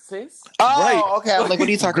 Antichrist, sis. Oh, Right. okay. I'm like, what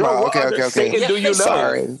are you talking Girl, about? what Okay, other okay. Satan do you know?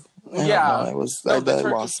 Sorry. I don't Yeah. know. It was No, the that Church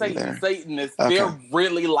of lost me Satan, there. Satanists, Okay. they're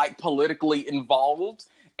really like politically involved,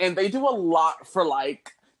 and they do a lot for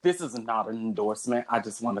like. This is not an endorsement. I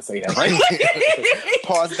just want to say that, right?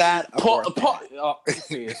 Pause that.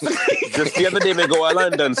 Sis. Just the other day, they go to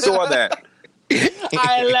London, saw that.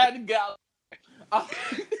 I let go.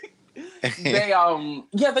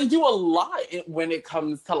 They they do a lot when it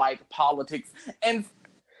comes to like politics, and it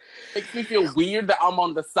makes me feel weird that I'm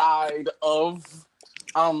on the side of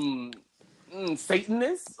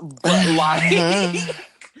Satanists, but like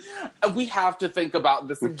we have to think about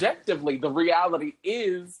this objectively. The reality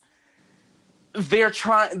is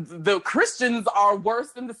the Christians are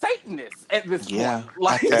worse than the Satanists at this point.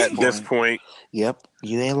 Like, at this point. Yep,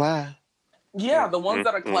 you ain't lying. Yeah, the ones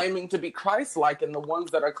that are claiming to be Christ-like and the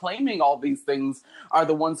ones that are claiming all these things are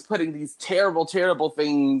the ones putting these terrible, terrible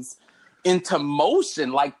things into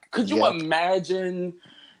motion. Like, could you imagine?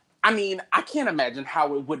 I mean, I can't imagine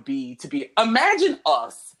how it would be to be. Imagine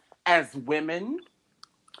us as women,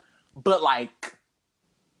 but like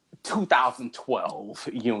 2012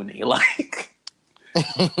 uni, like.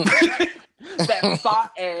 That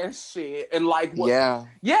thought ass shit and like what,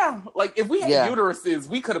 like if we had uteruses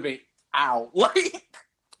we could have been out like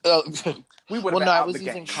we would have been out. I was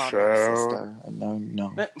using condoms, sister. No.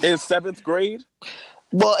 In 7th grade?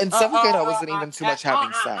 Well, in 7th grade, I wasn't even too much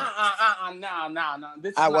having sex. No.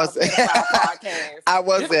 This is I wasn't.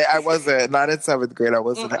 I wasn't. Not in 7th grade. I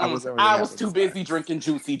wasn't. I was too busy drinking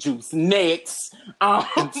juicy juice. Next,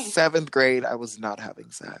 in 7th grade, I was not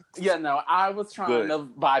having sex. Yeah, no, I was trying to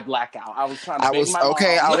buy blackout. I was trying to. I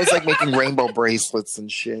was like making rainbow bracelets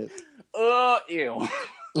and shit. Ew.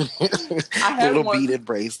 I had little beaded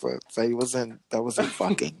bracelets. That wasn't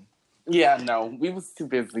fucking. Yeah, no, we was too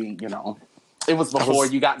busy. You know. It was before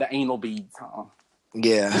you got the anal beads, huh?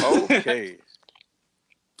 Yeah. Okay.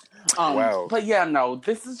 Wow. But yeah, no,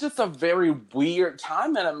 this is just a very weird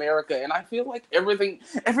time in America. And I feel like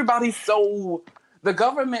everybody's so... The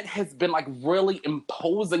government has been like really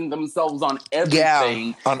imposing themselves on everything.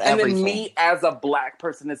 Yeah, on everything. And then me as a Black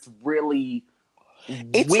person, it's really...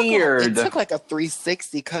 weird. It took like a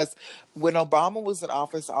 360 because when Obama was in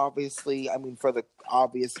office, obviously, I mean, for the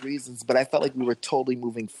obvious reasons, but I felt like we were totally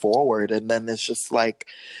moving forward. And then it's just like,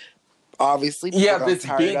 obviously, this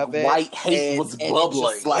big white hate was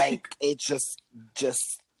bubbling. It just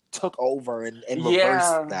took over and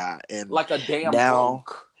reversed that. And like a damn now,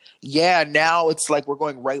 now it's like we're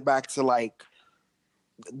going right back to like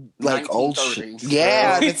old shit.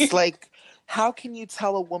 Yeah, and it's like, how can you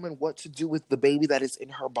tell a woman what to do with the baby that is in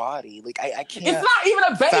her body? Like, I can't. It's not even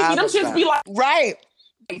a baby. Them shits be like... Right.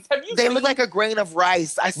 They look like a grain of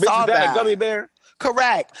rice. I saw that. A gummy bear?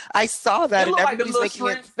 Correct. I saw that. They look like the little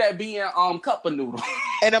shrimps that be in cup of noodles.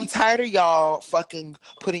 And I'm tired of y'all fucking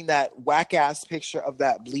putting that whack-ass picture of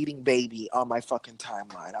that bleeding baby on my fucking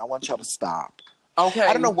timeline. I want y'all to stop. Okay.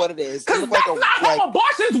 I don't know what it is. Because that's not how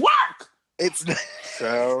abortions work! It's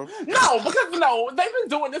so they've been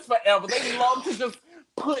doing this forever. They love to just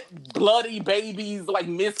put bloody babies, like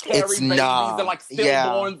miscarried babies and like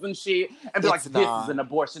stillborns and shit, and be like, "This is an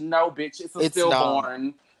abortion." No, bitch, it's a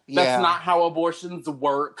stillborn. That's not how abortions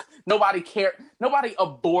work. Nobody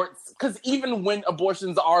aborts because even when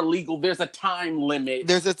abortions are legal, there's a time limit.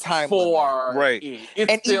 There's a time for right,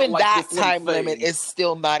 and even like that time limit is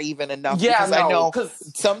still not even enough. Yeah, because I know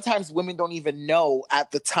sometimes women don't even know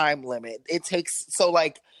at the time limit. It takes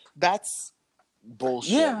that's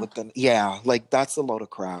bullshit. Like that's a load of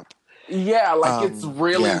crap. Yeah, like it's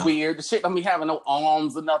really weird. The shit don't be having no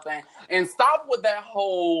arms or nothing. And stop with that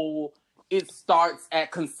whole. It starts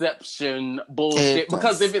at conception bullshit.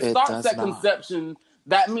 Because if it starts at conception,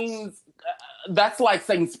 that means that's like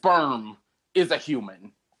saying sperm is a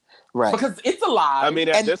human. Right. Because it's alive. I mean,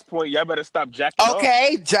 at this point, y'all better stop jacking off.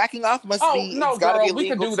 Okay, jacking off must be... No, girl, we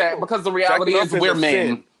can do that because the reality is we're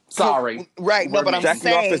men. Sorry. Right, no, but I'm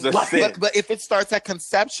saying... Off is a sin. But if it starts at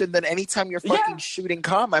conception, then anytime you're fucking shooting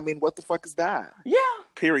cum, I mean, what the fuck is that? Yeah.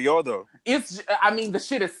 Periodo. The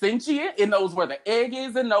shit is sentient. It knows where the egg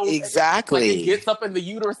is. It knows... Exactly. Like, it gets up in the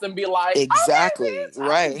uterus and be like... Exactly. Okay,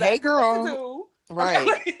 right. Hey, girl. Right.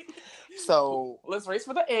 Okay. So... Let's race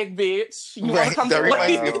for the egg, bitch. You right. want to come that to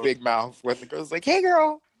reminds me of Big Mouth when the girl's like, hey,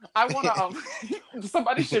 girl. I want to...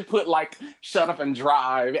 somebody should put, like, shut up and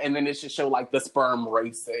drive, and then it should show, like, the sperm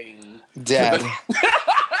racing. Dead.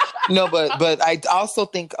 No, but I also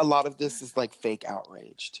think a lot of this is, like, fake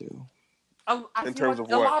outrage, too. In terms of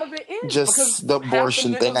what? A lot of it is. Just the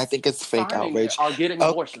abortion thing. I think it's fake outrage. Are getting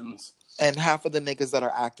abortions. And half of the niggas that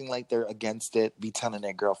are acting like they're against it be telling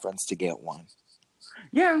their girlfriends to get one.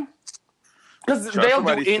 Yeah. Because they'll do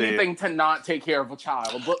anything to not take care of a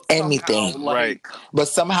child. But anything. Somehow, right. But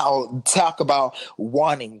somehow talk about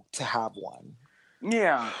wanting to have one.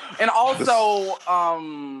 Yeah. And also,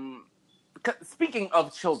 speaking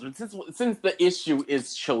of children, since the issue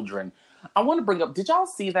is children, I want to bring up, did y'all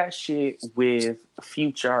see that shit with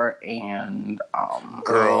Future and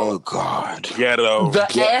girl, God. Ghetto. The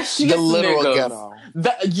ashiest the literal niggas.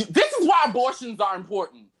 Ghetto. This is why abortions are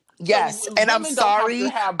important. Yes, so and I'm sorry,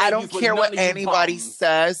 I don't care what anybody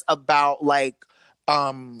says about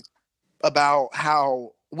about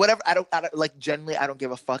how whatever. I don't like, genuinely, I don't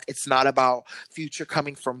give a fuck. It's not about Future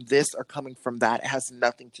coming from this or coming from that. It has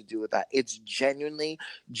nothing to do with that. It's genuinely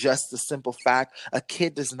just the simple fact a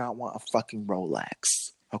kid does not want a fucking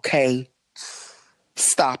Rolex. Okay?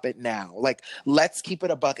 Stop it now. Like, let's keep it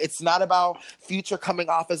a buck. It's not about Future coming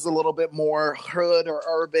off as a little bit more hood or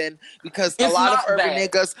urban, because a lot of urban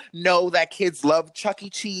niggas know that kids love Chuck E.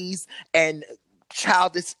 Cheese and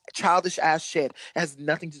childish ass shit. It has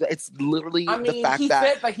nothing to do. It's literally the fact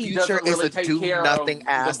that he Future is really a do-nothing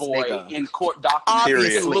ass the boy nigga. In court documents.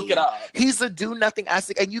 Obviously. Look it up. He's a do-nothing ass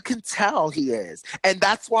nigga, and you can tell he is. And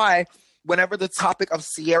that's why whenever the topic of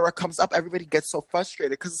Ciara comes up, everybody gets so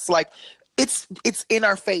frustrated, because it's like, it's in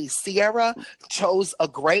our face. Ciara chose a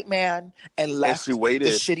great man and left the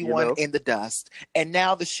shitty one in the dust. And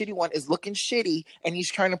now the shitty one is looking shitty, and he's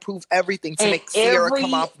trying to prove everything to make Ciara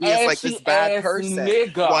come off as like this bad person.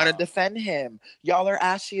 Want to defend him. Y'all are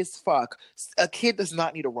ashy as fuck. A kid does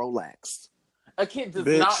not need a Rolex. A kid does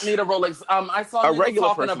not need a Rolex. I saw a regular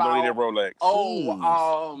talking person about don't need a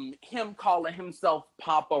Rolex. Him calling himself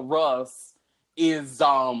Papa Russ is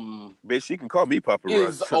bitch, she can call me Papa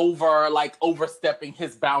Russ. Is overstepping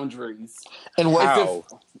his boundaries. And what?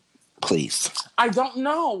 Please. I don't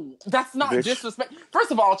know. That's not disrespect. First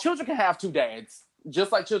of all, children can have two dads,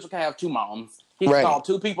 just like children can have two moms. He can call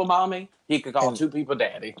two people mommy. He could call two people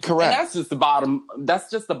daddy. Correct. And that's just the bottom. That's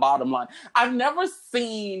just the bottom line. I've never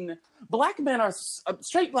seen black men are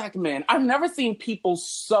straight black men. I've never seen people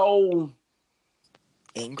so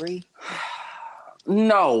angry.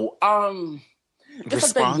 No.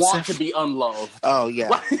 It's like they want to be unloved. Oh, yeah.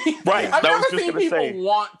 Right. I've never seen people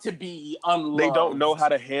want to be unloved. They don't know how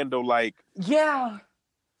to handle, like... Yeah.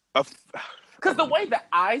 Because the way that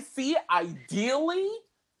I see it, ideally,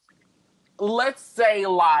 let's say,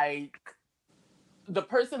 like, the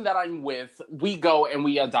person that I'm with, we go and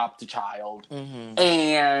we adopt a child. Mm-hmm.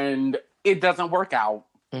 And it doesn't work out.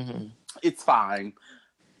 Mm-hmm. It's fine.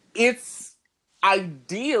 It's...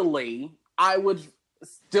 Ideally, I would...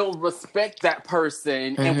 still respect that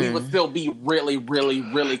person, and we would still be really, really,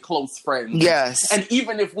 really close friends. Yes. And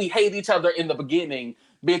even if we hate each other in the beginning,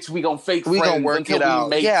 bitch, we gonna fake friends gonna work until it out.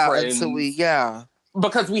 We make friends. Until we,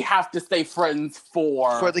 because we have to stay friends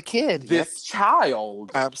for the kid, this child.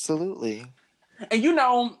 Absolutely. And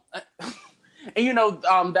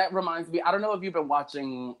that reminds me, I don't know if you've been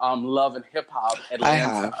watching Love and Hip Hop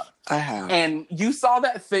Atlanta. I have. And you saw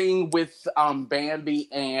that thing with Bambi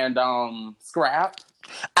and Scrap?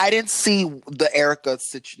 I didn't see the Erica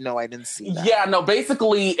situation. No, I didn't see that. Yeah, no,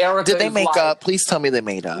 basically Erica... Did they make up? Please tell me they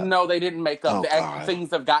made up. No, they didn't make up. Oh, things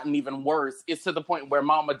have gotten even worse. It's to the point where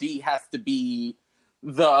Mama D has to be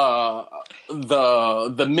the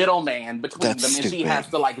middleman between them, and she has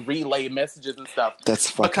to like relay messages and stuff. That's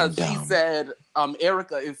fucking dumb. She said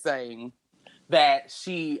Erica is saying that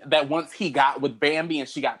once he got with Bambi and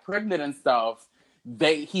she got pregnant and stuff,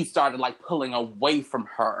 he started like pulling away from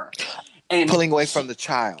her and pulling away from the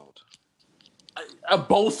child.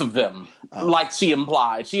 Both of them, like she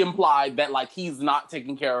implied that like he's not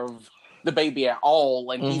taking care of the baby at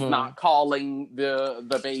all, and he's not calling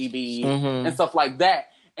the baby and stuff like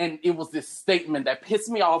that. And it was this statement that pissed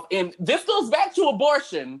me off. And this goes back to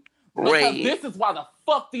abortion, because this is why the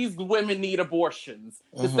fuck these women need abortions,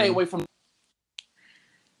 to stay away from.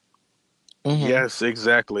 Yes,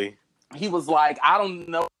 exactly. He was like, I don't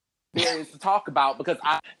know what there is to talk about, because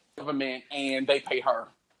I have a government and they pay her.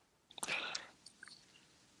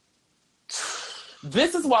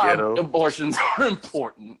 This is why abortions are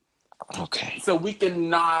important. Okay. So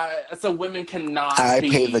women cannot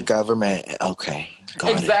pay the government. Okay.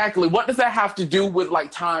 Exactly. What does that have to do with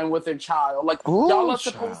like time with their child? Like, y'all are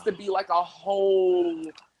supposed to be like a whole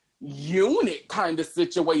unit kind of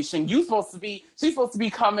situation. She's supposed to be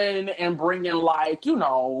coming and bringing like,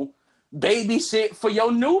 baby shit for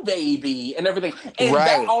your new baby and everything. And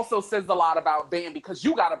that also says a lot about Bambi, because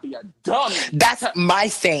you gotta be a dummy. That's my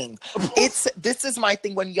thing. This is my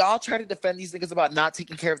thing. When y'all try to defend these niggas about not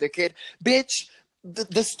taking care of their kid, bitch,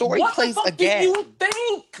 the story plays again. What the fuck do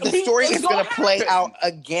you think? The story is gonna play out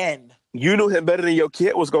again. You knew him better than your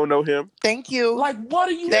kid was gonna know him. Thank you. Like, what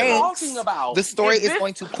are you talking about? The story is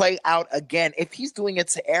going to play out again. If he's doing it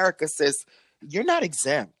to Erica, sis, you're not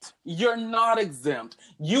exempt. You're not exempt.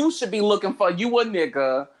 You should be looking for you a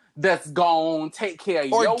nigga that's gonna take care of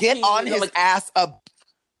your or get kid, on his ass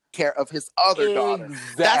care of his other daughter.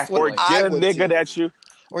 That's what I would get a nigga do. that you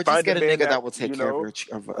or just get a nigga that will take care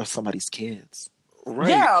of somebody's kids. Right.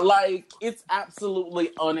 Yeah, like it's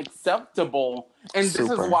absolutely unacceptable, and this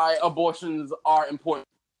is why abortions are important.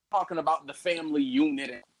 Talking about the family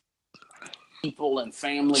unit. people and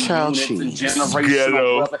family Child units and cheese. generational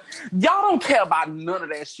Ghetto. wealth. Y'all don't care about none of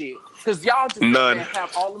that shit. Because y'all just sit there None. and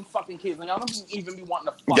have all them fucking kids and y'all don't even be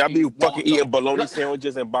wanting to Y'all be want fucking eating them. bologna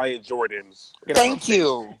sandwiches and buying Jordans. Get out. Thank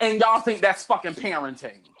you. And y'all think that's fucking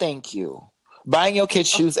parenting. Thank you. Buying your kids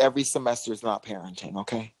shoes every semester is not parenting,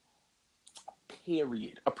 okay?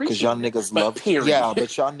 Period. Because Appreciate y'all it, niggas but love, period. yeah,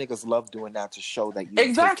 but y'all niggas love doing that to show that you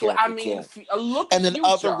Exactly. take care I of the mean, kid. look And at then Future.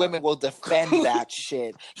 other women will defend that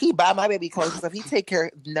shit. He buy my baby clothes and stuff. He take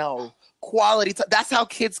care. No. Quality. That's how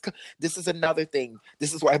kids. This is another thing.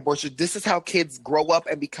 This is why abortion. This is how kids grow up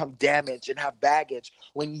and become damaged and have baggage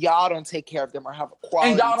when y'all don't take care of them or have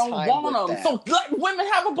quality and y'all don't time want with them. So let women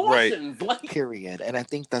have abortions. Right. Like, period. And I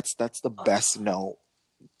think that's the best note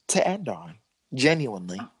to end on.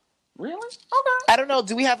 Genuinely. Really? Okay. I don't know.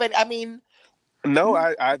 Do we have any? I mean. No,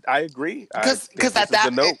 I agree. Because at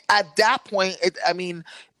that point, I mean,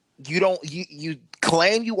 you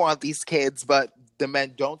claim you want these kids, but the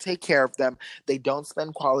men don't take care of them. They don't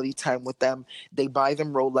spend quality time with them. They buy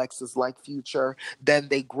them Rolexes like Future. Then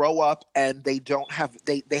they grow up and they don't have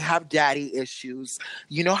they have daddy issues.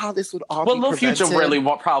 You know how this would all be prevented? Future really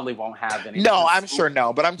probably won't have any. No, I'm sure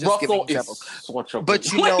no, but I'm just Russell giving examples.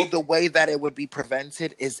 But you know, the way that it would be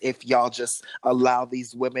prevented is if y'all just allow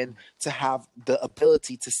these women to have the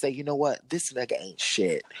ability to say, you know what, this nigga ain't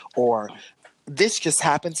shit, or this just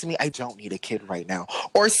happened to me. I don't need a kid right now.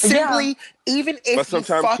 Or simply, even if but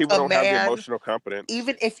sometimes you fuck people a don't man, have the emotional competence.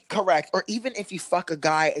 Even if you fuck a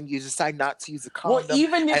guy and you decide not to use a condom,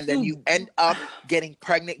 and then you end up getting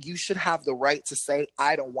pregnant, you should have the right to say,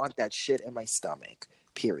 I don't want that shit in my stomach.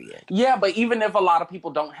 Period. Yeah, but even if a lot of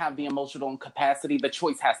people don't have the emotional capacity, the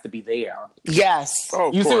choice has to be there. Yes.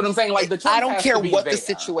 Oh, you see what I'm saying? Like the choice. I don't care what the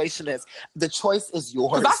situation is. The choice is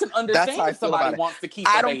yours. Because I can understand if somebody wants to keep.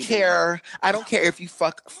 I don't care. I don't care if you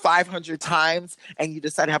fuck 500 times and you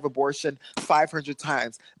decide to have abortion 500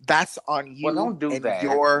 times. That's on you. Well, don't do and that.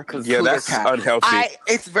 Your that's unhealthy.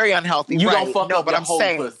 It's very unhealthy. You right? don't fuck up but your I'm whole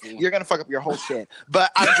saying pussy. You're gonna fuck up your whole shit.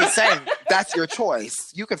 But I'm just saying that's your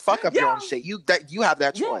choice. You can fuck up your own shit. You have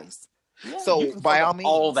that choice. Yeah, so by all means,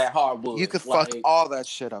 all that hardwood. You could fuck all that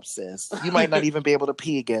shit up, sis. You might not even be able to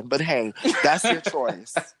pee again, but hey, that's your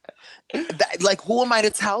choice. Who am I to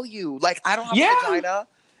tell you? Like, I don't have a vagina,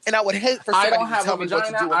 and I would hate for somebody to tell me what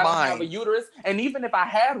to do with mine. I don't have a uterus, and even if I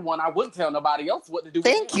had one, I wouldn't tell nobody else what to do.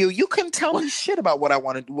 Thank you. You couldn't tell me shit about what I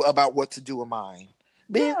want to do, about what to do with mine,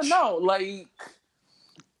 bitch. Yeah, no, like.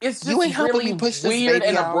 It's just you ain't really me push weird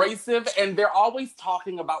and out. abrasive, and they're always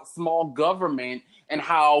talking about small government and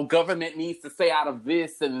how government needs to stay out of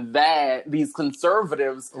this and that, these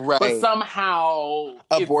conservatives. Right. But somehow...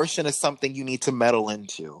 abortion is something you need to meddle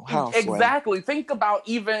into. How exactly. Think about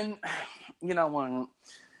even,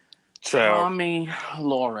 Tommy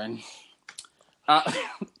Lauren. I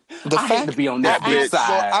hate to be on that bitch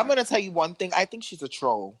side. I'm going to tell you one thing. I think she's a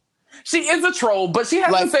troll. She is a troll, but she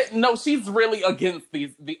hasn't said no. She's really against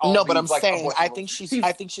these. But I'm saying I think she's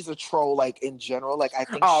a troll. Like in general, like I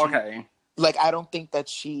think. Okay. Like I don't think that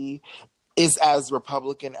she is as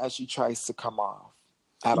Republican as she tries to come off.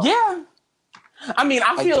 At all. Yeah. I mean,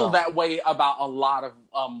 I feel that way about a lot of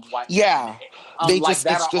white. Yeah. They just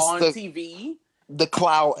that are on TV. The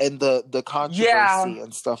clout and the controversy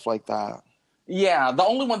and stuff like that. Yeah, the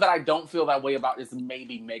only one that I don't feel that way about is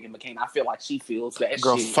maybe Meghan McCain. I feel like she feels that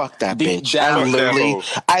Girl, shit. fuck that bitch.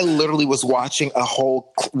 I literally was watching a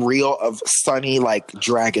whole reel of Sunny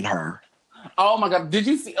dragging her. Oh my god, did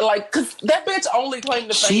you see? Cause that bitch only claim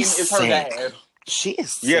to fame is her dad. She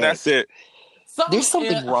is sick. Yeah, that's it. There's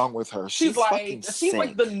something wrong with her. She's like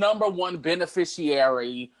the number one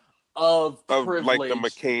beneficiary of privilege, like the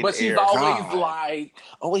McCain but she's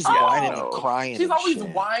always whining and crying. She's always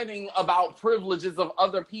whining about privileges of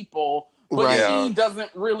other people, but she doesn't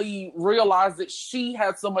really realize that she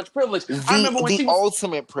has so much privilege. I remember when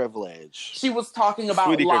ultimate privilege. She was talking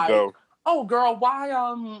about oh girl,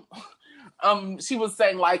 why she was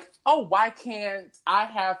saying why can't I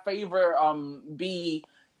have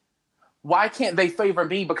why can't they favor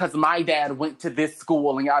me because my dad went to this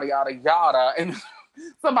school and yada yada yada. And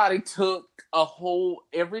somebody took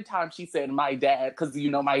every time she said my dad, because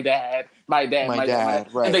my dad,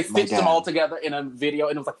 right, and they stitched them all together in a video,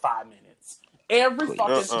 and it was 5 minutes. Every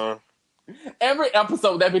episode,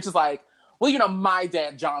 that bitch is my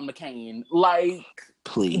dad, John McCain.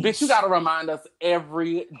 Please, bitch, you gotta remind us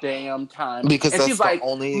every damn time. Because and that's she's the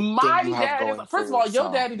only thing you have going first of all,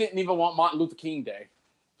 your daddy didn't even want Martin Luther King Day.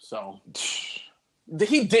 So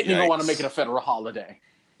he didn't even want to make it a federal holiday.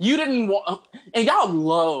 You didn't want, and y'all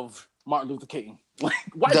love Martin Luther King. White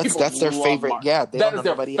people that's their favorite. Martin. Yeah, that is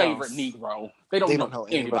their favorite Negro. They don't know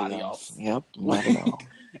anybody else. Yep, not at all.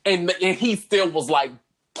 And he still was like,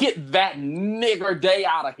 get that nigger day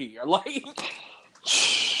out of here. Like,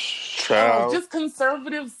 just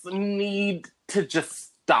conservatives need to just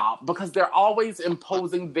stop, because they're always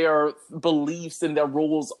imposing their beliefs and their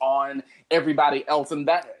rules on everybody else. And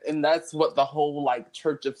that's what the whole like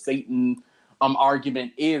Church of Satan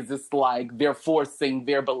argument is. It's like they're forcing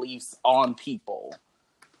their beliefs on people.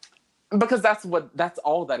 Because that's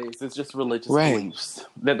all that is. It's just religious beliefs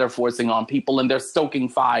that they're forcing on people, and they're stoking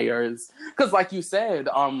fires. Because like you said,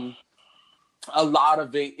 a lot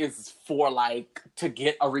of it is for like to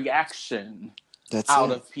get a reaction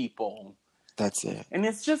out of people. That's it. And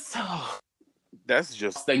it's just that's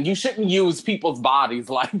just you shouldn't use people's bodies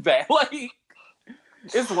like that. Like,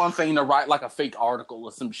 it's one thing to write like a fake article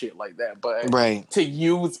or some shit like that, but to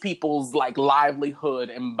use people's like livelihood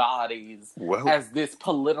and bodies as this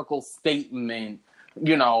political statement,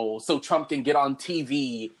 you know, so Trump can get on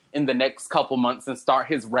TV in the next couple months and start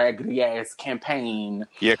his raggedy ass campaign.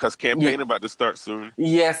 Yeah, because campaign about to start soon.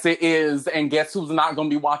 Yes, it is. And guess who's not going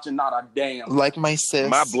to be watching? Not a damn. Like my sis,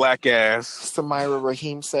 my black ass, Samira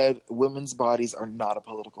Rahim said, women's bodies are not a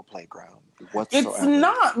political playground whatsoever. It's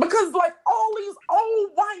not, because like all these old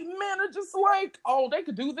white men are just like, oh, they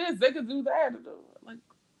could do this, they could do that. Like,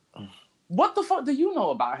 what the fuck do you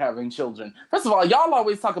know about having children? First of all, y'all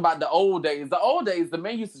always talk about the old days. The old days, the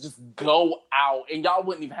men used to just go out and y'all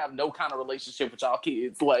wouldn't even have no kind of relationship with y'all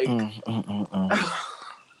kids. Like,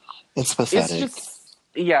 it's pathetic. It's just,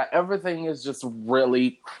 yeah, everything is just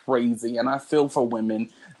really crazy. And I feel for women.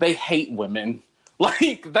 They hate women.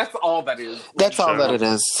 Like, that's all that is. That's all that it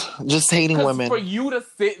is. Just hating women. For you to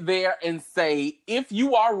sit there and say, if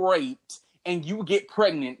you are raped and you get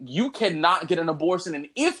pregnant, you cannot get an abortion. And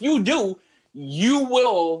if you do, you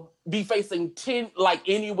will be facing 10, like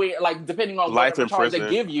anywhere, like depending on life what charge they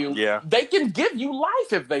give you. Yeah. They can give you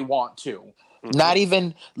life if they want to. Not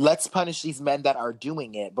even, let's punish these men that are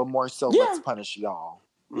doing it, but more so, let's punish y'all.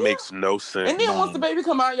 Makes no sense. And then once the baby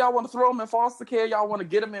come out, y'all want to throw them in foster care. Y'all want to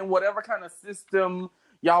get them in whatever kind of system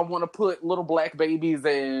y'all want to put little black babies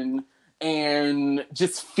in and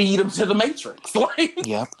just feed them to the Matrix. Like,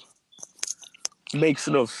 yep. Makes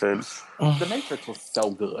no sense. The Matrix was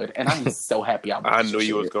so good, and I'm so happy I watched I knew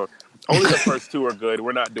you was going. Only the first two are good.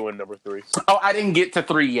 We're not doing number 3. Oh, I didn't get to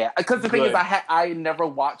 3 yet. Because the thing is, I never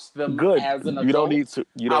watched them as an adult. You don't need to.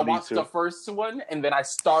 I watched the first one, and then I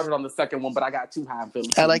started on the second one, but I got too high on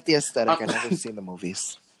feelings. I like the aesthetic. I've never seen the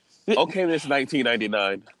movies. Okay, this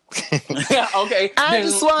 1999. Okay. I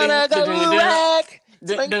just wanna go back.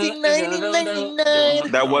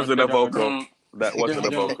 1999. That wasn't a vocal. That wasn't a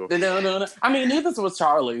vocal. I mean, neither was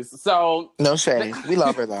Charlie's. So no shade. We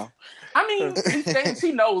love her though. I mean,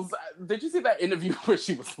 she knows. Did you see that interview where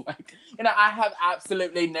she was like, you know, I have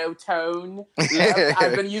absolutely no tone.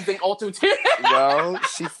 I've been using auto-tune. No,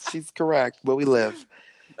 she's correct. But we live.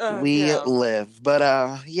 We live.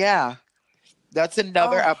 But yeah. That's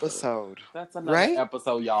another episode. That's another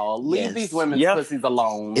episode, y'all. Leave these women's pussies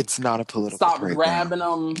alone. It's not a political Stop breakdown. grabbing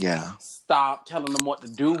them. Yeah. Stop telling them what to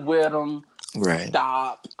do with them. Right.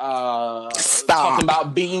 Stop. Talking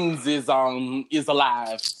about beans is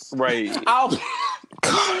alive. Right. Sandy,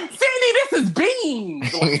 this is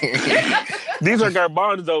beans. These are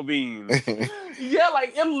garbanzo beans. Yeah,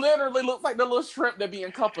 like it literally looks like the little shrimp that be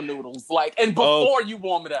in cup of noodles. Like, and before you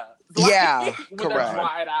warm it up. Like, yeah, when correct. They're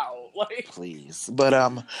dried out. Like, please. But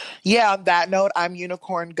yeah, on that note, I'm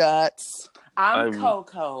Unicorn Guts. I'm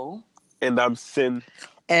Coco. And I'm Sin.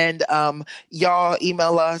 And y'all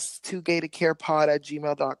email us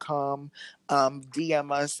toogaytocarepod@gmail.com.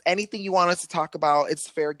 DM us anything you want us to talk about. It's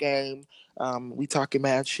fair game. We talking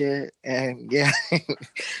mad shit, and yeah. Do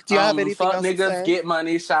you have anything else niggas to say? Get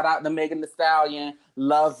money. Shout out to Megan Thee Stallion.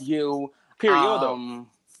 Love you. Period.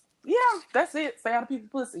 Yeah, that's it. Stay out of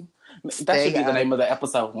people's pussy. That should be the name of the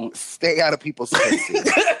episode. Stay out of people's pussy.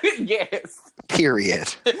 Yes.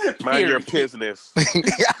 Period. Mind your business. I'm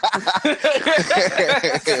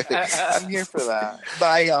here for that.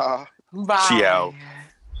 Bye, y'all. Bye. Ciao.